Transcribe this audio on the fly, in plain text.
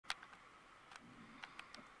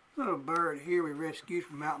Little bird here we rescued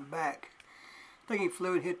from out and back. I think he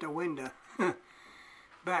flew and hit the window.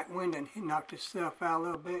 Back window, and he knocked himself out a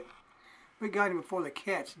little bit. We got him before the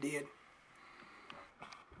cats did.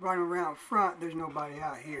 Brought him around front, there's nobody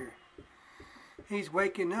out here. He's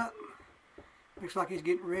waking up. Looks like he's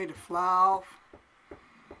getting ready to fly off.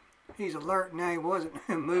 He's alert now. He wasn't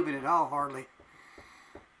moving at all hardly.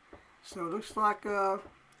 So it looks like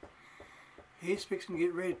he's fixing to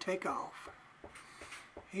get ready to take off.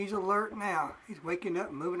 He's alert now. He's waking up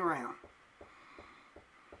and moving around.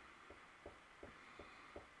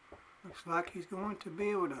 Looks like he's going to be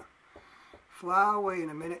able to fly away in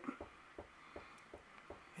a minute.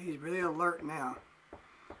 He's really alert now.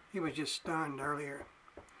 He was just stunned earlier.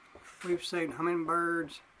 We've saved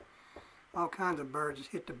hummingbirds, all kinds of birds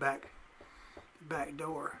just hit the back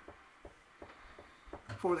door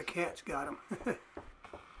before the cats got him.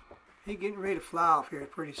 He's getting ready to fly off here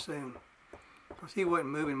pretty soon. Because he wasn't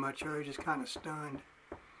moving much earlier, just kind of stunned.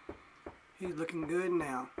 He's looking good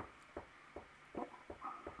now.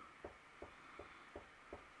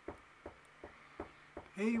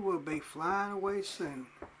 He will be flying away soon.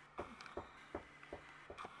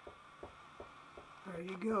 There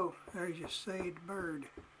you go. There's your saved bird.